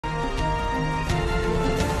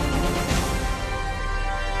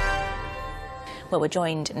Well, we're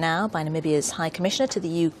joined now by Namibia's High Commissioner to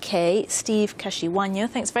the UK, Steve Katjiuanjo.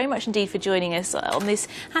 Thanks very much indeed for joining us on this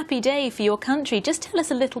happy day for your country. Just tell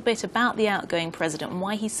us a little bit about the outgoing president and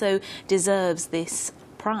why he so deserves this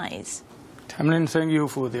prize. Tamlin, thank you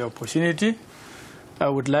for the opportunity. I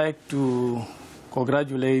would like to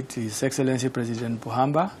congratulate His Excellency President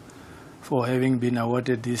Pohamba for having been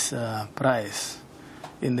awarded this prize.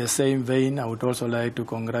 In the same vein, I would also like to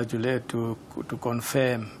congratulate, to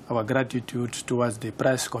confirm our gratitude towards the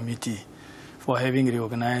Prize Committee for having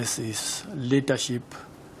recognized his leadership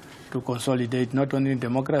to consolidate not only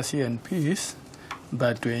democracy and peace,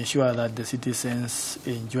 but to ensure that the citizens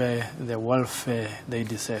enjoy the welfare they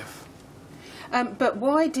deserve. But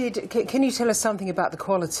why can you tell us something about the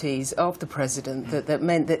qualities of the president that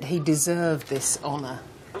meant that he deserved this honour?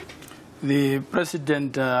 The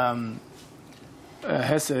president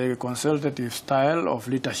has a consultative style of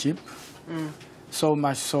leadership, so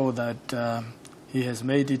much so that he has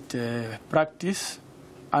made it a practice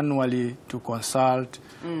annually to consult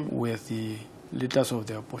with the leaders of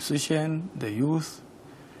the opposition, the youth,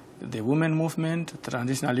 the women movement,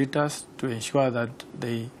 transitional leaders, to ensure that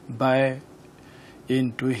they buy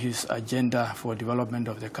into his agenda for development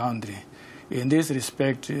of the country. In this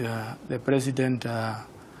respect, the president,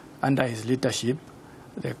 under his leadership,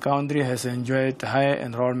 the country has enjoyed high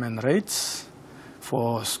enrollment rates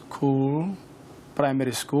for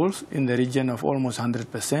primary schools in the region of almost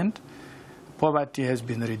 100%. Poverty has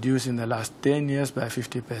been reduced in the last 10 years by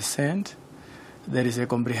 50%. There is a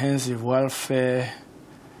comprehensive welfare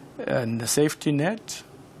and safety net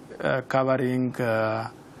covering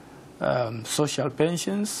social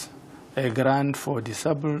pensions, a grant for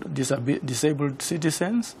disabled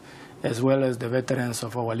citizens, as well as the veterans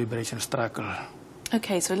of our liberation struggle.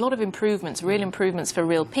 Okay, so a lot of improvements, real improvements for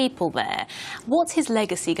real people there. What's his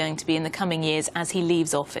legacy going to be in the coming years as he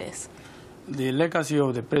leaves office? The legacy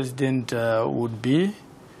of the president would be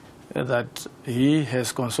that he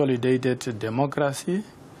has consolidated democracy,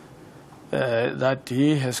 that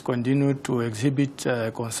he has continued to exhibit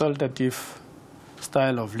a consultative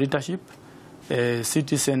style of leadership, a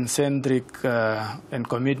citizen-centric and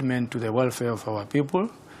commitment to the welfare of our people,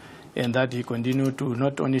 and that he continued to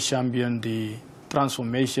not only champion the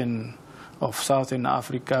transformation of Southern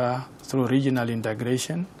Africa through regional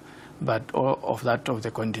integration, but of that of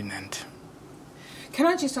the continent. Can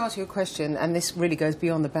I just ask you a question, and this really goes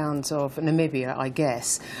beyond the bounds of Namibia, I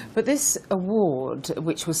guess, but this award,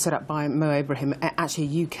 which was set up by Mo Ibrahim, actually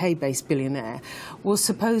a UK-based billionaire, was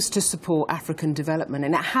supposed to support African development,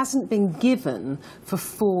 and it hasn't been given for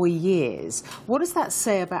 4 years. What does that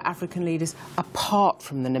say about African leaders apart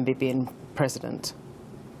from the Namibian president?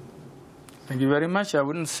 Thank you very much. I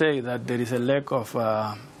wouldn't say that there is a lack of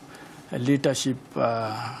leadership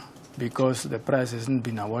because the prize hasn't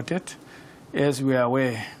been awarded. As we are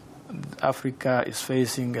aware, Africa is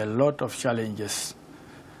facing a lot of challenges,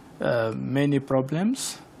 many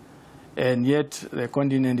problems, and yet the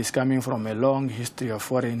continent is coming from a long history of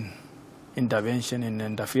foreign intervention and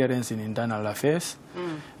interference in internal affairs.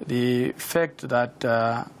 The fact that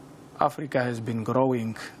Africa has been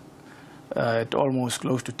growing at almost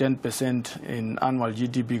close to 10% in annual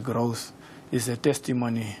GDP growth is a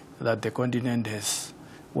testimony that the continent has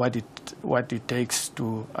what it takes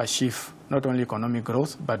to achieve not only economic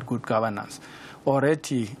growth but good governance.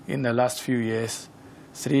 Already in the last few years,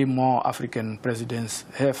 3 more African presidents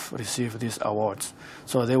have received these awards.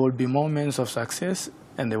 So there will be moments of success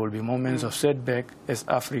and there will be moments of setback as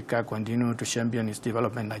Africa continues to champion its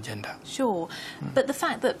development agenda. Sure, but the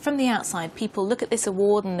fact that from the outside people look at this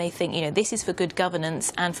award and they think, you know, this is for good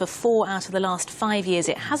governance, and for 4 out of the last 5 years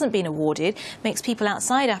it hasn't been awarded, makes people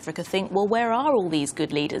outside Africa think, well, where are all these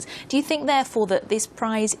good leaders? Do you think, therefore, that this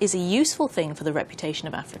prize is a useful thing for the reputation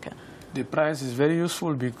of Africa? The prize is very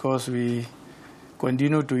useful because we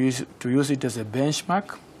continue to use it as a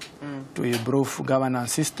benchmark to improve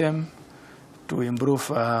governance system, to improve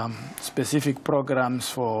specific programs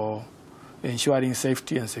for ensuring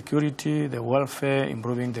safety and security, the welfare,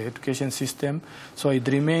 improving the education system. So it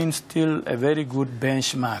remains still a very good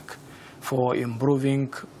benchmark for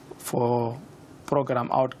improving for program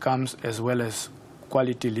outcomes as well as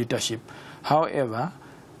quality leadership. However,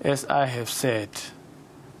 as I have said,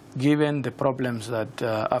 given the problems that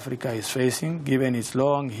Africa is facing, given its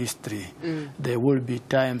long history, there will be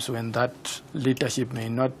times when that leadership may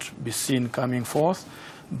not be seen coming forth.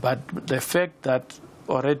 But the fact that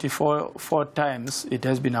already four times it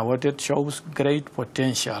has been awarded shows great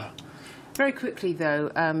potential Very quickly, though,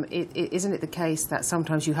 isn't it the case that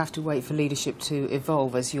sometimes you have to wait for leadership to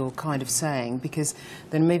evolve, as you're kind of saying, because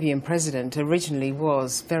the Namibian president originally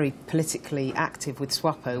was very politically active with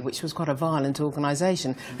SWAPO, which was quite a violent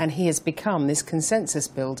organisation, and he has become this consensus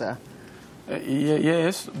builder.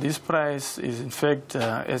 Yes, this prize is, in fact,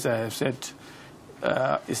 as I have said,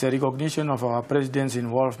 is a recognition of our president's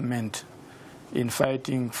involvement in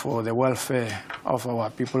fighting for the welfare of our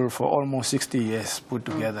people for almost 60 years put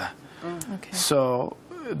together. Okay. So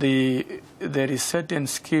there is certain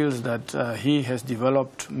skills that he has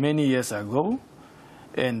developed many years ago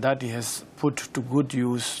and that he has put to good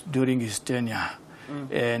use during his tenure.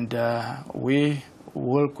 And we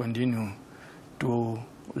will continue to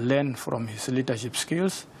learn from his leadership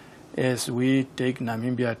skills as we take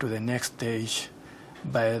Namibia to the next stage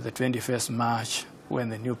by the 21st March when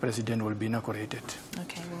the new president will be inaugurated.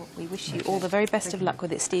 Okay, well, we wish you all the very best of luck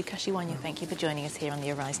with it. Steve Katjiuanjo, thank you for joining us here on the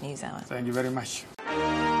Arise News Hour. Thank you very much.